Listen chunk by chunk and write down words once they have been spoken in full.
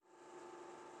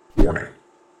Warning.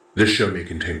 This show may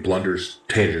contain blunders,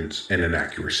 tangents, and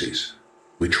inaccuracies.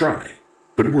 We try,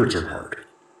 but words are hard.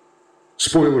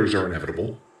 Spoilers are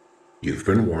inevitable. You've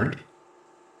been warned.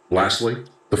 Lastly,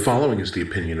 the following is the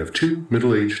opinion of two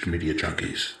middle-aged media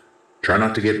junkies. Try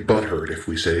not to get butthurt if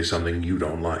we say something you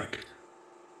don't like.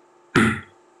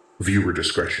 Viewer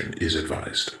discretion is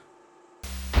advised.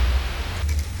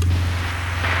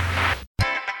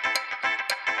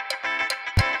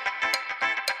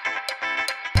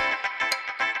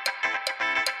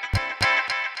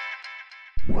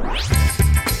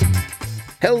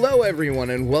 Hello everyone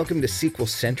and welcome to Sequel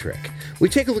Centric. We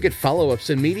take a look at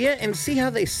follow-ups in media and see how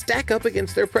they stack up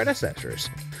against their predecessors.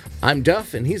 I'm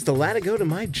Duff and he's the Latigo to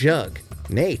my jug,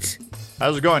 Nate.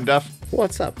 How's it going, Duff?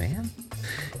 What's up, man?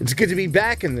 It's good to be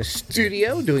back in the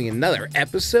studio doing another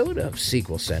episode of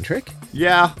Sequel Centric.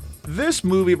 Yeah, this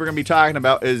movie we're going to be talking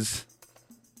about is...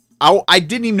 I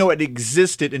didn't even know it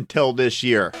existed until this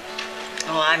year.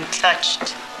 Oh, I'm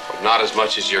touched. But not as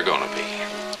much as you're going to be.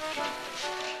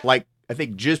 Like, I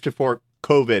think just before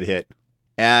COVID hit.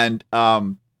 And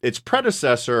its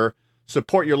predecessor,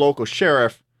 Support Your Local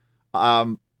Sheriff,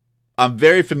 I'm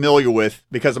very familiar with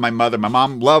because of my mother. My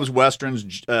mom loves Westerns,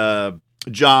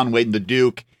 John Wayne the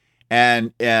Duke,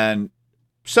 and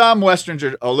some Westerns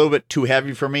are a little bit too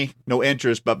heavy for me, no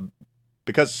interest, but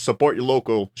because Support Your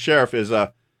Local Sheriff is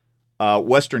a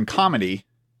Western comedy,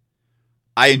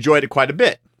 I enjoyed it quite a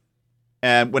bit.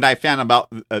 And when I found about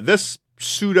this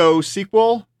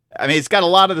pseudo-sequel... I mean, it's got a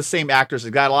lot of the same actors.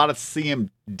 It's got a lot of the same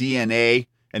DNA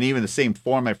and even the same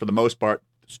format for the most part.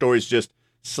 The story's just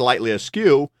slightly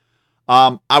askew.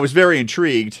 I was very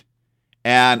intrigued,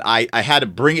 and I had to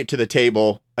bring it to the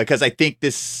table because I think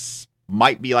this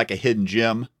might be like a hidden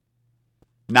gem.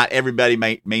 Not everybody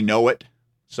may know it,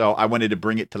 so I wanted to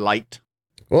bring it to light.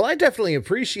 Well, I definitely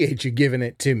appreciate you giving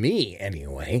it to me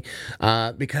anyway,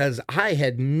 because I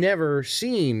had never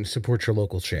seen Support Your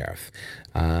Local Sheriff.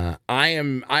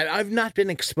 I've not been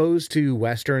exposed to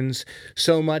Westerns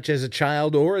so much as a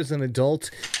child or as an adult.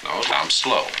 No, I'm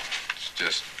slow. It's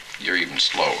just, you're even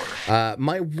slower.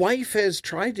 My wife has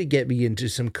tried to get me into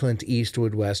some Clint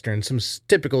Eastwood Westerns, some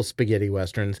typical spaghetti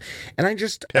Westerns, and I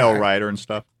just... Pale Rider and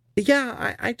stuff.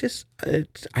 Yeah,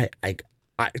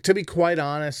 to be quite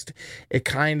honest, it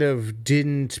kind of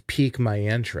didn't pique my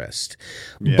interest.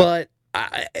 Yeah. But,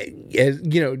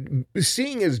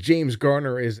 seeing as James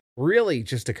Garner is really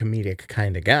just a comedic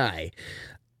kind of guy,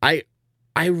 I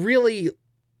really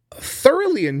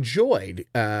thoroughly enjoyed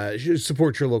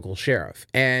Support Your Local Sheriff.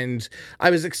 And I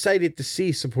was excited to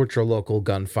see Support Your Local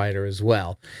Gunfighter as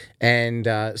well. And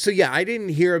I didn't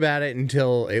hear about it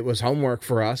until it was homework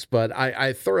for us, but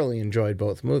I thoroughly enjoyed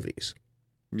both movies.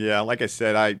 Yeah, like I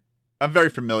said, I'm very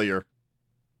familiar.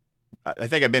 I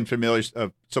think I've been familiar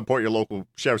of Support Your Local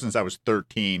Sheriff since I was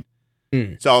 13.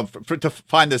 So to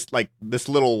find this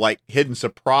little hidden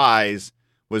surprise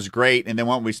was great. And then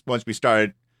once we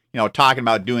started, talking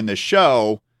about doing this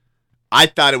show, I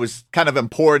thought it was kind of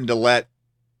important to let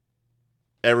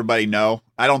everybody know.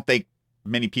 I don't think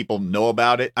many people know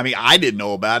about it. I mean, I didn't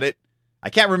know about it. I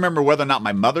can't remember whether or not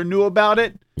my mother knew about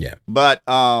it. Yeah. But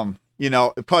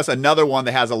plus another one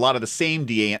that has a lot of the same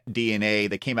DNA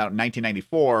that came out in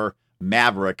 1994,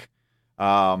 Maverick.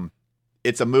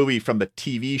 It's a movie from the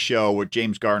TV show where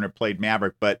James Garner played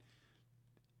Maverick, but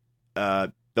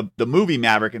the movie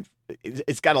Maverick,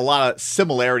 it's got a lot of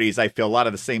similarities. I feel a lot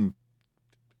of the same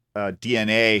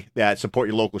DNA that Support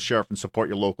Your Local Sheriff and Support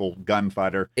Your Local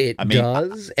Gunfighter. It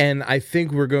does, and I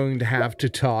think we're going to have to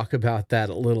talk about that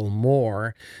a little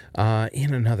more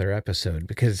in another episode,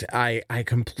 because I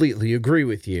completely agree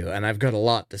with you, and I've got a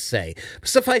lot to say.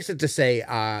 Suffice it to say,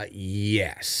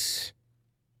 yes.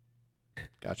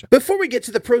 Gotcha. Before we get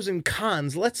to the pros and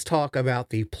cons, let's talk about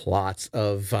the plots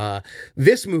of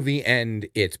this movie and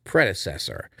its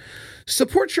predecessor.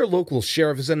 Support Your Local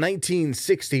Sheriff is a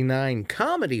 1969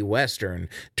 comedy western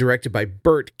directed by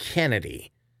Burt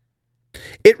Kennedy.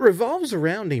 It revolves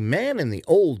around a man in the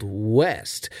Old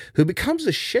West who becomes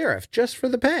a sheriff just for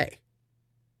the pay.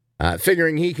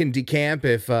 Figuring he can decamp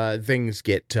if things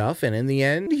get tough, and in the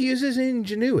end, he uses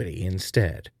ingenuity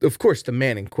instead. Of course, the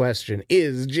man in question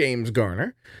is James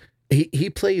Garner.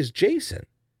 He plays Jason,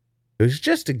 who's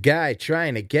just a guy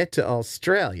trying to get to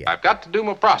Australia. I've got to do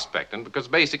my prospecting because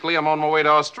basically I'm on my way to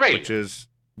Australia. Which is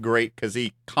great because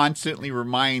he constantly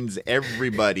reminds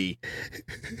everybody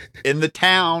in the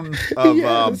town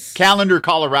of Callender,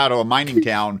 Colorado, a mining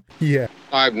town. Yeah.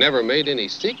 I've never made any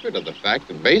secret of the fact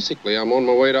that basically I'm on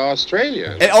my way to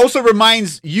Australia. It also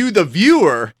reminds you, the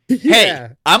viewer, hey,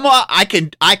 I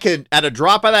can at a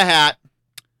drop of the hat,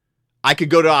 I could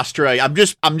go to Australia. I'm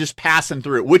just passing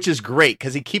through it, which is great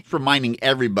because he keeps reminding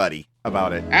everybody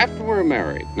about it. After we're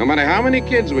married, no matter how many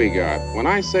kids we got, when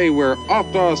I say we're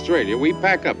off to Australia, we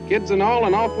pack up kids and all,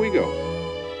 and off we go.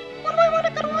 What do I want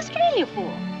to go to Australia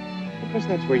for? Because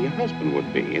that's where your husband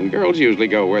would be, and girls usually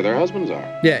go where their husbands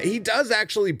are. Yeah, he does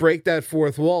actually break that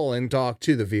fourth wall and talk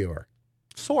to the viewer.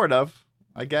 Sort of,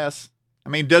 I guess. I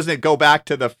mean, doesn't it go back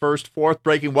to the fourth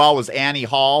breaking wall was Annie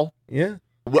Hall? Yeah.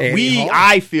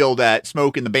 I feel that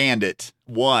Smoking the Bandit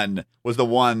 1 was the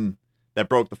one that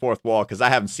broke the fourth wall because I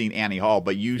haven't seen Annie Hall,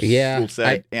 but you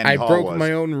said Annie Hall broke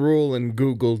my own rule and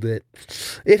Googled it.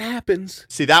 It happens.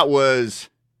 See, that was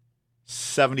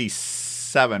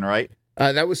 77, right?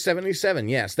 That was 77.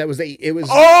 Yes, that was it was.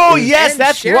 Oh, it was yes, Ed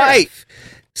that's Sheriff. right.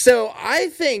 So I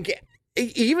think,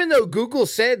 even though Google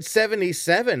said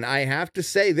 77, I have to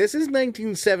say this is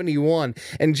 1971,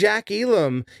 and Jack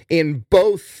Elam in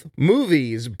both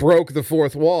movies broke the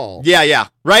fourth wall. Yeah.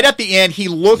 Right at the end, he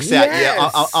looks at you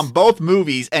Yes. on both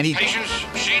movies, and he. Patience,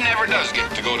 she never does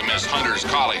get to go to Miss Hunter's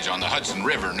College on the Hudson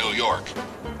River, New York.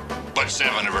 But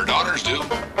 7 of her daughters do.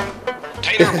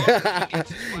 Taylor.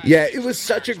 Yeah, it was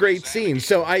such a great scene.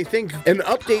 So I think an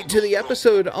update to the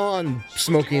episode on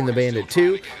Smokey and the Bandit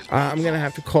 2, I'm going to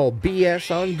have to call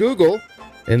BS on Google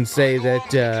and say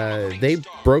that they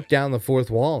broke down the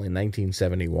fourth wall in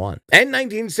 1971 and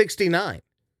 1969.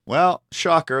 Well,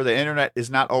 shocker, the internet is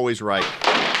not always right.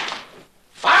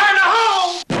 Fire in the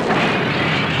hole!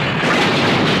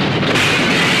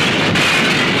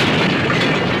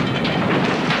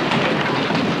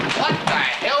 What the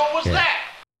hell was that?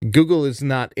 Google is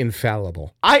not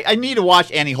infallible. I need to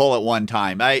watch Annie Hall at one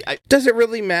time. I Does it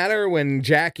really matter when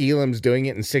Jack Elam's doing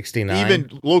it in 69?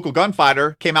 even Local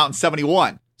Gunfighter came out in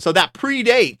 71. So that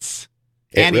predates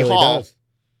It Annie really Hall. does.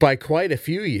 By quite a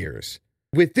few years.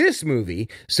 With this movie,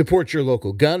 Support Your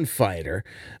Local Gunfighter,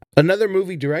 another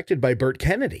movie directed by Burt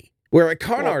Kennedy, where a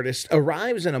con artist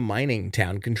arrives in a mining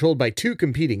town controlled by two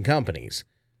competing companies.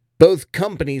 Both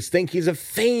companies think he's a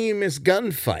famous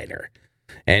gunfighter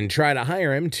and try to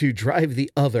hire him to drive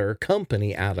the other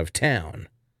company out of town.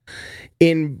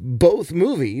 In both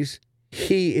movies,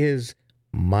 he is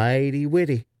mighty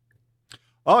witty.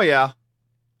 Oh, yeah.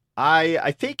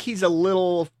 I think he's a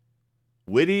little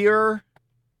wittier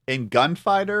in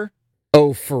Gunfighter.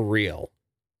 Oh, for real.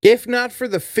 If not for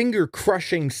the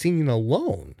finger-crushing scene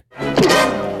alone.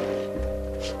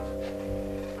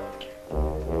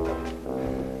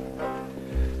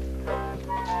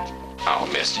 Oh,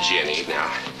 Miss Jenny,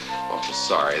 now, awful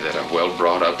sorry that a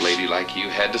well-brought-up lady like you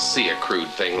had to see a crude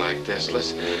thing like this.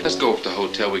 Let's go up to the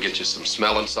hotel. We get you some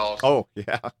smelling salts. Oh,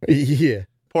 yeah. Yeah.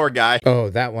 Poor guy. Oh,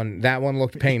 that one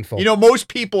looked painful. You know, most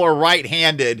people are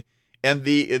right-handed, and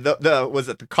the was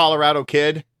it the Colorado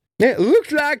kid? It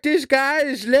looks like this guy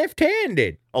is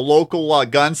left-handed. A local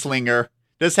gunslinger.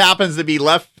 This happens to be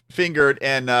left-fingered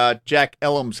in Jack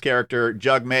Elam's character,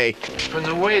 Jug May. From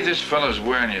the way this fellow's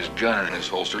wearing his gun in his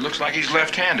holster, looks like he's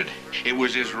left-handed. It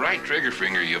was his right trigger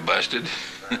finger you busted.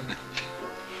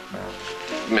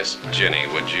 Miss Jenny,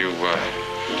 would you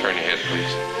turn your head,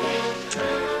 please?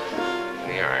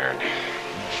 The iron.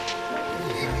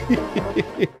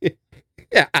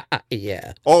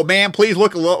 Yeah. Oh man, please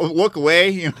look away.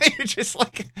 You know, you're just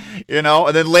like, you know.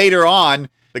 And then later on,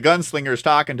 the gunslinger's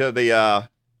talking to the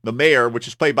mayor, which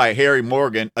is played by Harry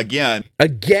Morgan again.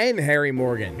 Again, Harry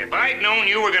Morgan. If I'd known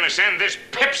you were going to send this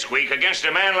pipsqueak against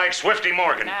a man like Swifty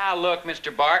Morgan. Now, look,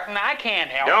 Mr. Barton, I can't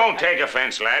help it. Don't take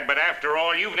offense, lad, but after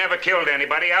all, you've never killed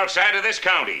anybody outside of this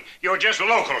county. You're just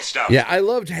local stuff. Yeah, I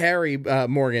loved Harry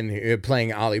Morgan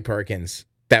playing Ollie Perkins.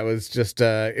 That was just,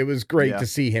 it was great to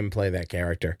see him play that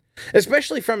character.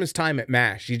 Especially from his time at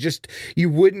MASH. You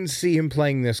wouldn't see him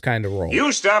playing this kind of role.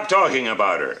 You stop talking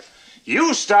about her.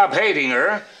 You stop hating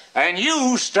her. And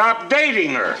you stop dating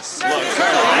her. I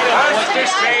was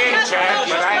just saying, Chad,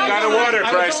 but I've got a water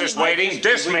crisis waiting.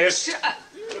 Dismissed.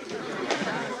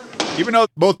 Even though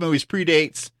both movies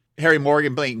predates Harry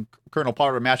Morgan playing Colonel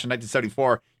Potter in MASH in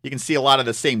 1974, you can see a lot of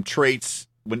the same traits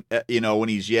when when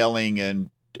he's yelling and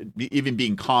even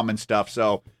being calm and stuff.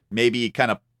 So maybe he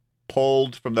kind of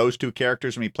pulled from those two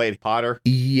characters when he played Potter.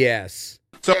 Yes.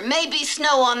 So, There may be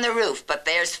snow on the roof, but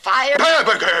there's fire.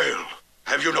 Abigail!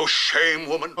 Have you no shame,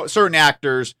 woman? certain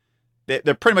actors, they're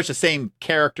pretty much the same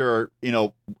character,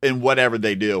 in whatever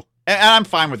they do. And I'm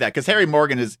fine with that because Harry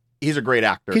Morgan he's a great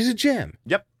actor. He's a gem.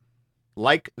 Yep.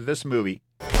 Like this movie.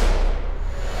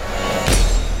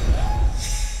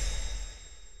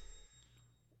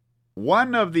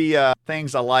 One of the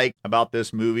things I like about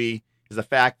this movie is the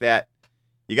fact that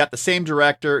you got the same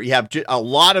director, you have a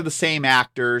lot of the same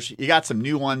actors, you got some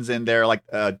new ones in there, like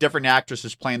different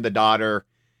actresses playing the daughter,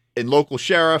 in Local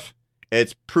Sheriff,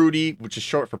 it's Prudy, which is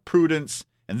short for Prudence.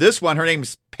 And this one, her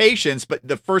name's Patience, but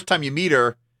the first time you meet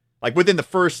her, like within the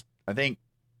first, I think,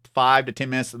 5 to 10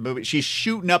 minutes of the movie, she's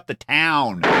shooting up the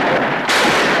town. The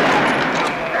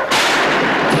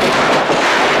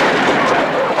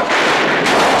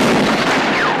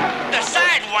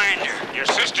Sidewinder. Your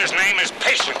sister's name is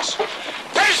Patience.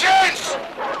 Patience!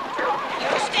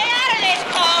 You stay out of this,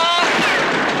 Paul!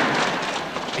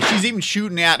 She's even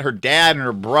shooting at her dad and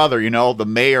her brother, the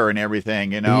mayor and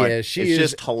everything, Yeah, it's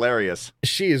just hilarious.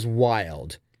 She is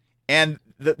wild. And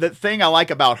the thing I like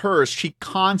about her is she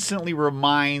constantly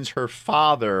reminds her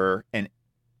father and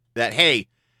that, hey,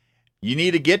 you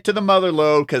need to get to the mother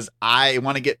lode because I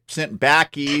want to get sent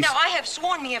back east. Now, I have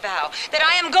sworn me a vow that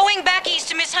I am going back east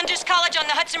to Miss Hunter's College on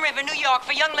the Hudson River, New York,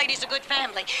 for young ladies of good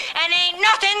family. And ain't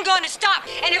nothing going to stop.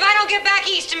 And if I don't get back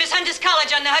east to Miss Hunter's College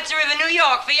on the Hudson River, New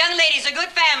York, for young ladies of good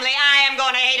family, I am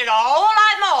going to hate it a whole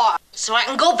lot more. So I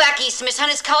can go back east to Miss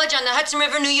Hunter's College on the Hudson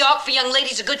River, New York, for young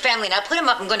ladies of good family. Now, put him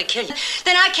up, I'm going to kill you.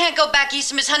 Then I can't go back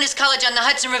east to Miss Hunter's College on the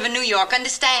Hudson River, New York,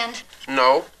 understand?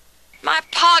 No. My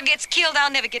pa gets killed, I'll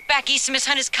never get back east to Miss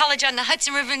Hunter's College on the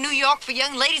Hudson River, New York, for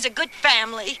young ladies of good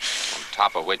family. On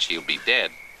top of which he'll be dead.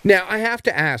 Now, I have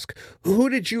to ask, who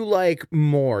did you like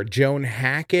more, Joan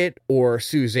Hackett or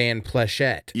Suzanne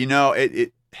Pleshette?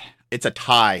 It's a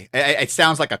tie. It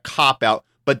sounds like a cop-out,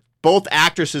 but both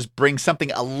actresses bring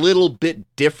something a little bit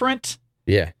different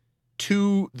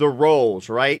to the roles,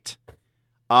 right?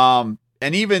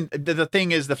 And even the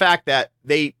thing is the fact that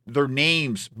their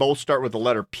names both start with the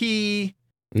letter P.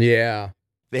 Yeah.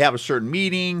 They have a certain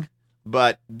meaning,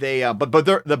 but they're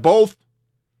both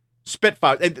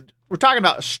Spitfire. We're talking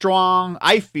about a strong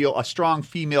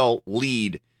female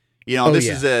lead. This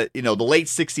is the late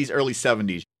 60s, early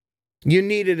 70s. You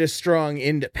needed a strong,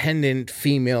 independent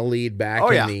female lead back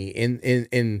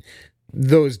in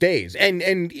those days.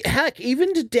 And heck,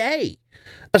 even today,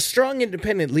 a strong,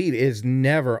 independent lead is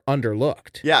never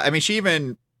underlooked. Yeah, I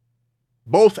mean,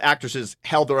 both actresses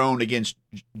held their own against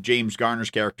James Garner's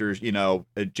characters,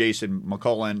 Jason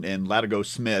McCullough and Latigo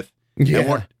Smith.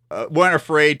 Yeah. And weren't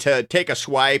afraid to take a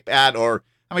swipe at,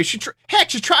 she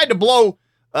tried to blow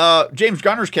James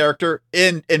Garner's character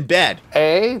in bed.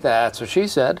 Hey, that's what she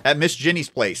said. At Miss Ginny's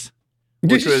place,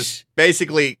 which was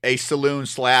basically a saloon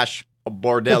 / a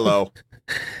bordello.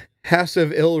 House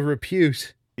of ill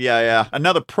repute. Yeah.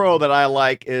 Another pro that I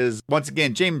like is, once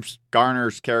again, James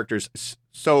Garner's character is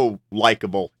so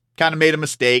likable. Kind of made a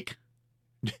mistake,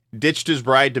 ditched his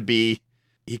bride-to-be.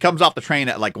 He comes off the train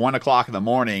at like 1 o'clock in the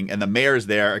morning, and the mayor's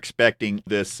there expecting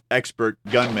this expert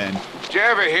gunman. Did you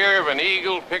ever hear of an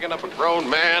eagle picking up a grown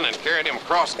man and carrying him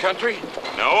across country?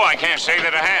 No, I can't say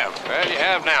that I have. Well, you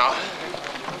have now.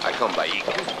 I come by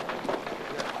eagle.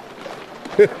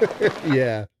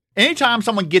 Yeah. Anytime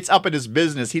someone gets up at his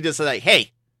business, he just says, like,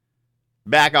 hey,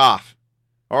 back off,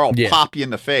 or I'll pop you in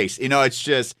the face. It's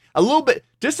just a little bit,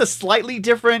 just a slightly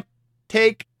different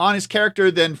take on his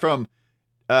character than from,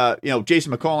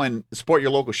 Jason McCullough in Support Your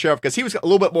Local Sheriff, because he was a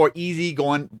little bit more easy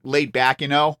going, laid back,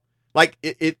 like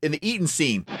in the Eaton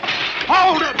scene.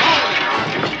 Hold it!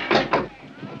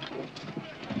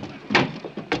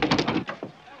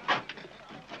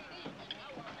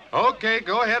 Okay,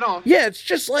 go ahead on. Yeah, it's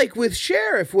just like with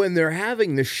Sheriff when they're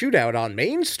having the shootout on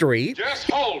Main Street.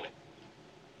 Just hold it.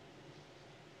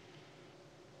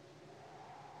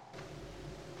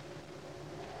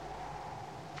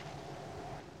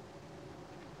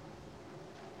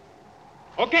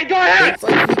 Okay, go ahead. It's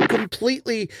like he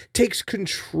completely takes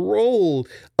control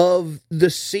of the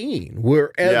scene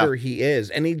wherever he is,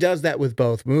 and he does that with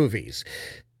both movies.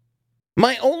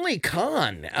 My only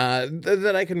con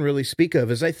that I can really speak of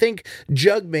is I think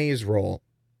Jug May's role,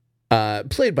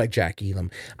 played by Jack Elam,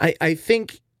 I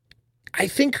think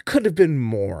could have been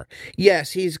more.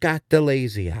 Yes, he's got the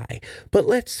lazy eye, but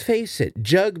let's face it,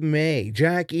 Jack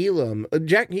Elam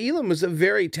was a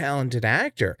very talented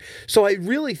actor. So I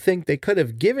really think they could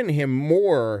have given him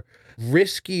more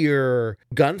riskier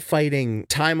gunfighting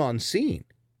time on scene.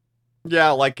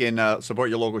 Yeah, like in Support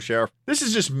Your Local Sheriff. This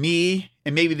is just me,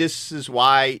 and maybe this is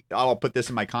why I'll put this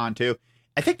in my con too.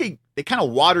 I think they kind of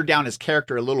watered down his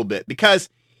character a little bit because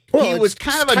he was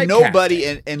kind of a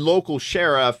nobody in Local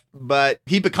Sheriff, but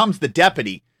he becomes the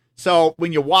deputy. So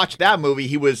when you watch that movie,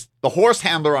 he was the horse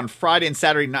handler on Friday and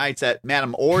Saturday nights at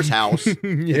Madame Orr's house,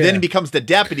 and then he becomes the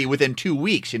deputy within 2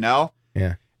 weeks,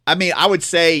 Yeah. I mean, I would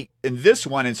say in this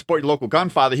one, in Support Your Local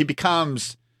Gunfather, he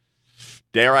becomes,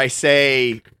 dare I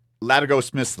say, Latigo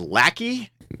Smith's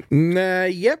lackey?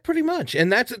 Yeah, pretty much.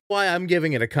 And that's why I'm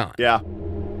giving it a con. Yeah.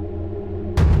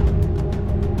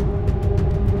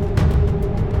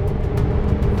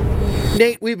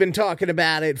 Nate, we've been talking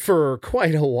about it for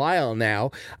quite a while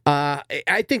now.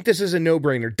 I think this is a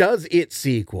no-brainer. Does it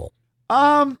sequel?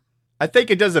 I think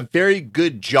it does a very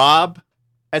good job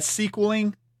at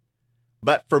sequeling,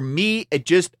 but for me, it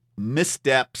just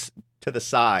missteps to the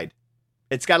side.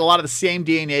 It's got a lot of the same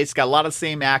DNA. It's got a lot of the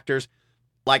same actors.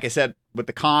 Like I said, with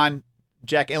the con,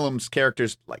 Jack Elam's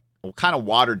character's like kind of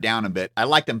watered down a bit. I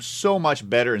like them so much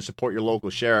better in Support Your Local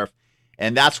Sheriff,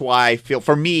 and that's why I feel,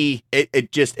 for me,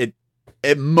 it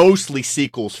mostly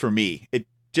sequels for me. It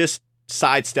just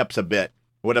sidesteps a bit.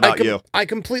 What about you? I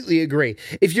completely agree.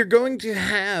 If you're going to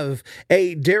have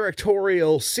a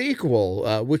directorial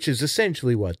sequel, which is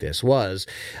essentially what this was,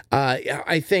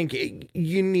 I think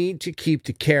you need to keep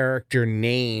the character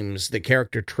names, the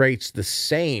character traits the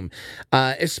same,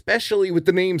 especially with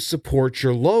the name Support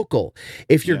Your Local.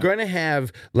 If you're going to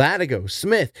have Latigo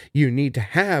Smith, you need to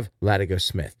have Latigo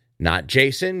Smith. Not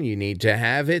Jason, you need to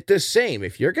have it the same.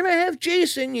 If you're going to have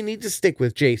Jason, you need to stick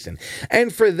with Jason.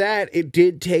 And for that, it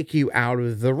did take you out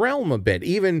of the realm a bit.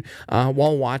 Even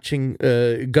while watching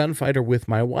Gunfighter with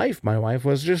my wife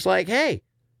was just like, hey,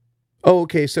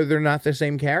 okay, so they're not the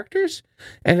same characters?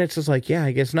 And it's just like, yeah,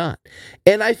 I guess not.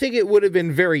 And I think it would have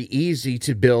been very easy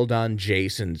to build on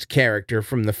Jason's character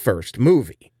from the first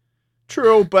movie.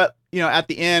 True, but, at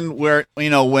the end where,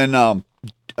 when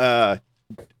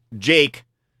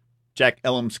Jack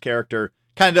Elam's character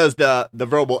kind of does the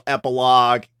verbal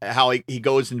epilogue, how he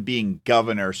goes into being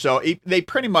governor. So they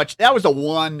pretty much, that was a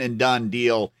one and done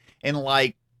deal. And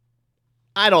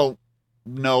I don't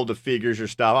know the figures or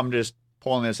stuff. I'm just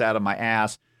pulling this out of my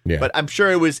ass. Yeah. But I'm sure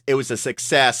it was a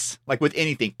success, like with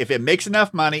anything. If it makes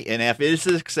enough money and if it is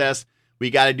a success,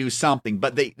 we got to do something.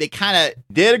 But they kind of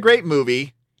did a great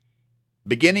movie,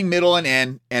 beginning, middle, and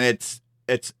end. And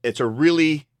it's a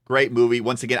really great movie.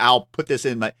 Once again, I'll put this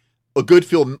in a good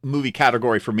film movie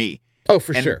category for me. Oh,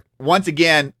 for sure. Once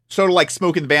again, sort of like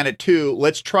Smokey and the Bandit 2,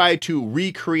 let's try to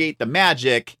recreate the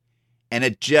magic, and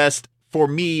it just, for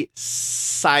me,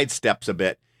 sidesteps a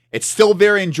bit. It's still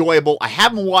very enjoyable. I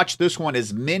haven't watched this one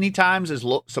as many times as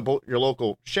Support Your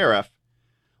Local Sheriff,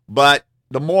 but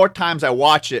the more times I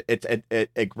watch it,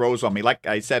 it grows on me. Like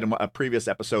I said in a previous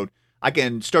episode, I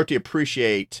can start to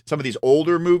appreciate some of these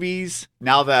older movies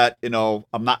now that,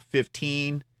 I'm not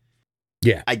 15.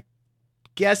 Yeah. I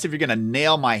guess if you're going to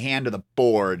nail my hand to the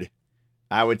board,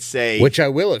 I would say, which I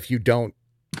will if you don't.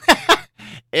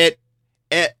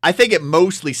 I think it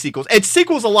mostly sequels. It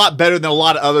sequels a lot better than a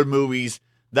lot of other movies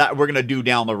that we're going to do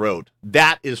down the road.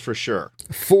 That is for sure.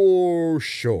 For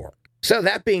sure. So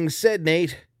that being said,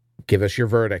 Nate, give us your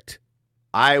verdict.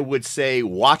 I would say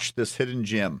watch this hidden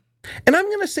gem. And I'm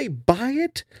going to say buy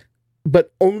it,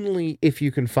 but only if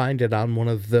you can find it on one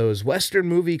of those Western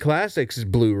Movie Classics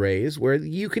Blu-rays where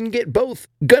you can get both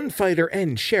Gunfighter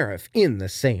and Sheriff in the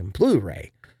same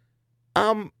Blu-ray.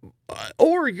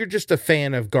 Or you're just a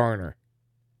fan of Garner.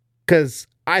 Because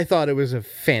I thought it was a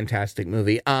fantastic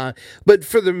movie. But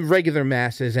for the regular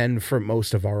masses and for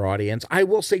most of our audience, I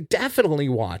will say definitely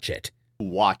watch it.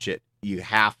 Watch it. You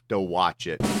have to watch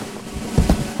it.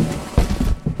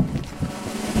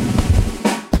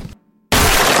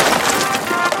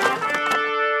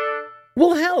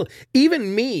 Well, hell,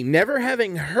 even me, never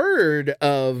having heard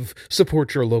of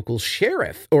Support Your Local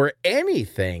Sheriff or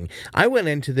anything, I went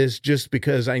into this just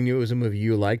because I knew it was a movie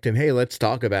you liked, and hey, let's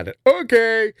talk about it.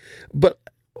 Okay. But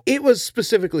it was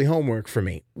specifically homework for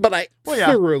me. But I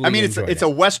thoroughly enjoyed it's a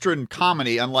Western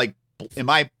comedy, unlike, in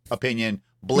my opinion,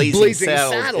 Blazing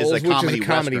Saddles is a comedy, which is a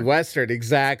comedy Western.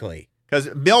 Exactly.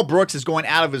 Because Mel Brooks is going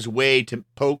out of his way to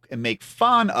poke and make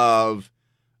fun of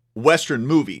Western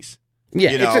movies.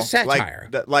 Yeah, it's a satire.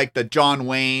 Like the John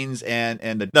Waynes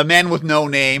and the Man with No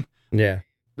Name. Yeah.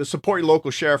 The Support Your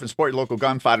Local Sheriff and Support Your Local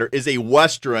Gunfighter is a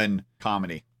Western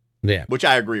comedy. Yeah. Which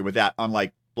I agree with that,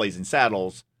 unlike Blazing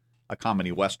Saddles, a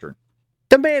comedy Western.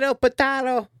 Tomato,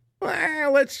 potato.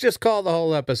 Let's just call the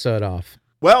whole episode off.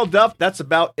 Well, Duff, that's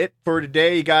about it for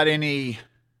today. You got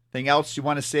anything else you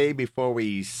want to say before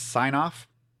we sign off?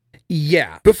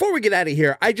 Yeah. Before we get out of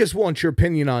here, I just want your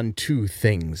opinion on two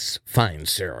things, fine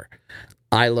sir.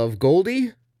 I love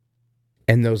Goldie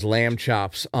and those lamb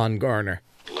chops on Garner.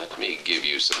 Let me give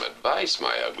you some advice,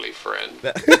 my ugly friend.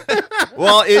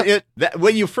 Well,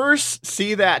 when you first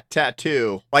see that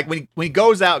tattoo, like when he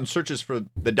goes out and searches for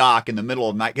the doc in the middle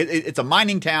of the night, it's a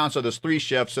mining town, so there's 3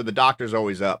 shifts, so the doctor's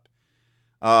always up.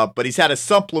 But he's had to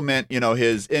supplement,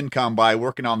 his income by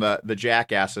working on the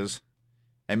jackasses.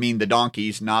 I mean the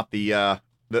donkeys, not the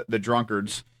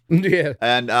drunkards. Yeah.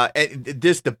 And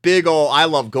just the big old I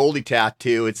love Goldie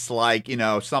tattoo. It's like,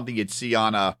 something you'd see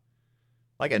on a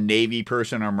like a Navy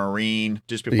person or Marine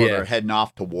just before Yeah. they're heading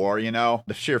off to war, you know?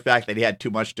 The sheer fact that he had too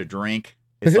much to drink.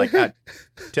 It's like that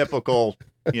typical,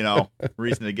 you know,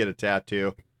 reason to get a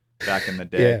tattoo back in the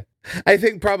day. Yeah. I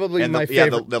think probably And my the, yeah,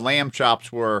 favorite. the lamb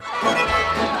chops were...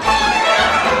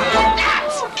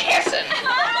 That's kissing.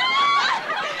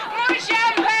 More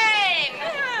champagne.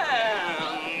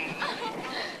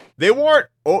 They weren't.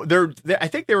 Oh, they're. I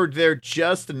think they were there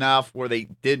just enough where they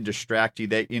didn't distract you.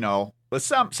 They, you know, but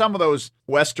some of those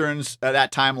westerns at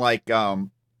that time, like you know,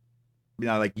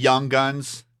 like Young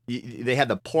Guns, they had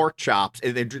the pork chops,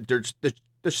 and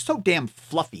they're so damn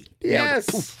fluffy. You know, Yes.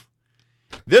 poof.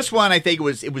 This one, I think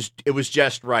it was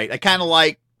just right. I kind of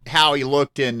like how he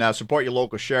looked in Support Your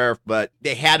Local Sheriff, but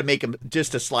they had to make him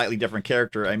just a slightly different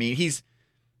character. I mean,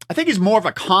 I think he's more of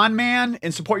a con man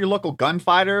in Support Your Local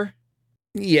Gunfighter.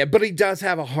 Yeah, but he does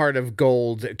have a heart of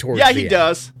gold towards Yeah, the he end.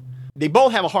 does. They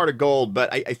both have a heart of gold,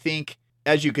 but I think,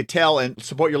 as you could tell in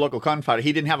Support Your Local Gunfighter,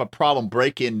 he didn't have a problem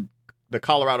breaking the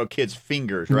Colorado kid's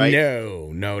fingers, right?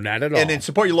 No, not at all. And in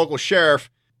Support Your Local Sheriff,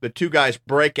 the two guys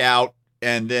break out,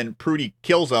 and then Prudy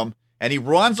kills him, and he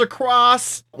runs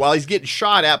across while he's getting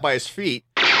shot at by his feet.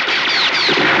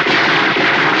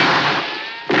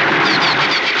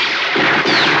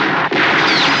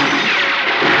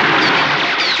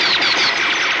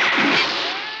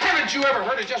 Haven't you ever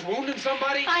heard of just wounding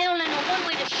somebody? I only know one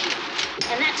way to shoot,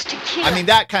 and that's to kill. I mean,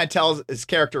 that kind of tells his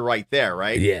character right there,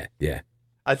 right? Yeah.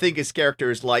 I think his character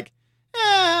is like,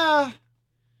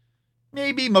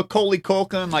 maybe Macaulay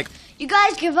Culkin, like You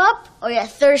guys give up, or you're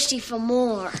thirsty for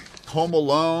more? Home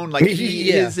Alone. Like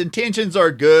Yeah. his intentions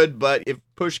are good, but if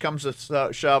push comes to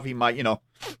shove, he might, you know,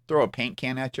 throw a paint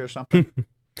can at you or something.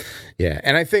 Yeah,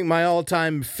 and I think my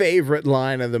all-time favorite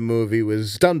line of the movie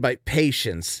was done by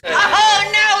Patience.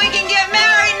 Oh, now we can get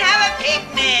married and have a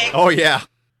picnic. Oh yeah.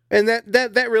 And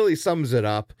that really sums it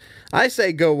up. I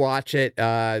say go watch it.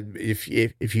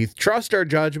 If you trust our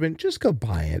judgment, just go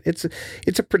buy it. It's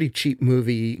a pretty cheap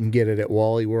movie. You can get it at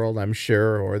Wally World, I'm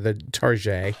sure, or the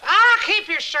Target. Ah, keep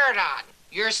your shirt on.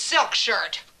 Your silk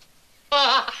shirt.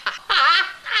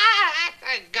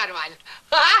 Good one.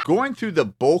 Going through the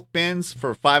bulk bins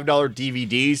for $5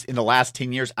 DVDs in the last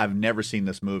 10 years, I've never seen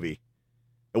this movie.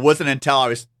 It wasn't until I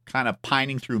was kind of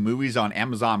pining through movies on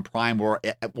Amazon Prime where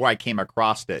I came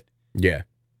across it. Yeah.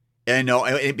 And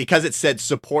because it said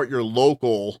support your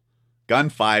local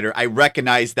gunfighter, I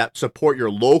recognized that support your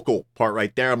local part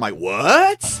right there. I'm like,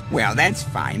 what? Well, that's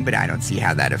fine, but I don't see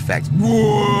how that affects.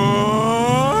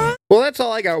 What? Well, that's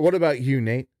all I got. What about you,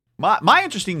 Nate? My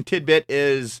interesting tidbit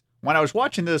is when I was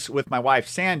watching this with my wife,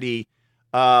 Sandy,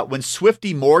 when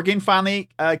Swifty Morgan finally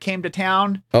came to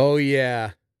town. Oh,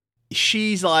 yeah.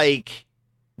 She's like,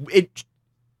 the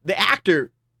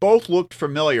actor both looked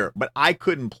familiar, but I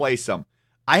couldn't place them.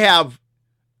 I have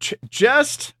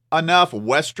just enough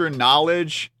Western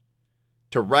knowledge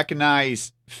to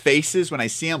recognize faces when I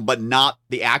see them, but not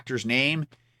the actor's name.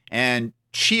 And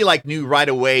she knew right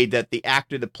away that the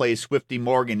actor that plays Swifty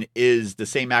Morgan is the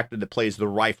same actor that plays the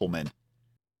Rifleman.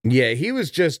 Yeah, he was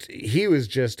just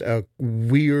a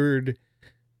weird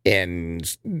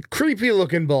and creepy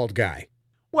looking bald guy.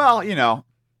 Well,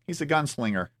 he's a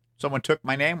gunslinger. Someone took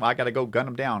my name, I got to go gun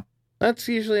him down. That's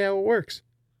usually how it works.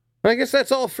 I guess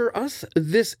that's all for us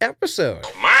this episode.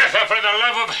 Martha, for the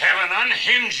love of heaven,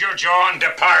 unhinge your jaw and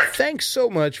depart. Thanks so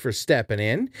much for stepping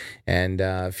in,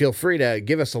 and feel free to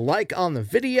give us a like on the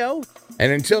video.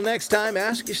 And until next time,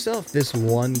 ask yourself this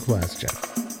one question.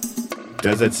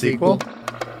 Does it sequel?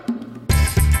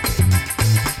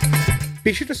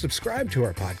 Be sure to subscribe to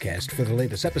our podcast for the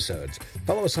latest episodes.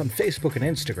 Follow us on Facebook and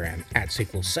Instagram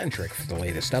 @SequelCentric for the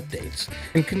latest updates.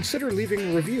 And consider leaving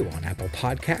a review on Apple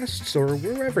Podcasts or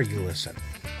wherever you listen.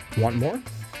 Want more?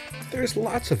 There's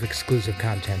lots of exclusive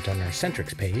content on our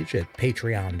Centrics page at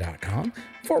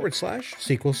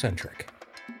patreon.com/SequelCentric.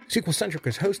 SequelCentric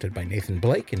is hosted by Nathan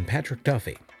Blake and Patrick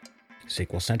Duffy.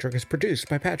 SequelCentric is produced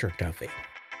by Patrick Duffy.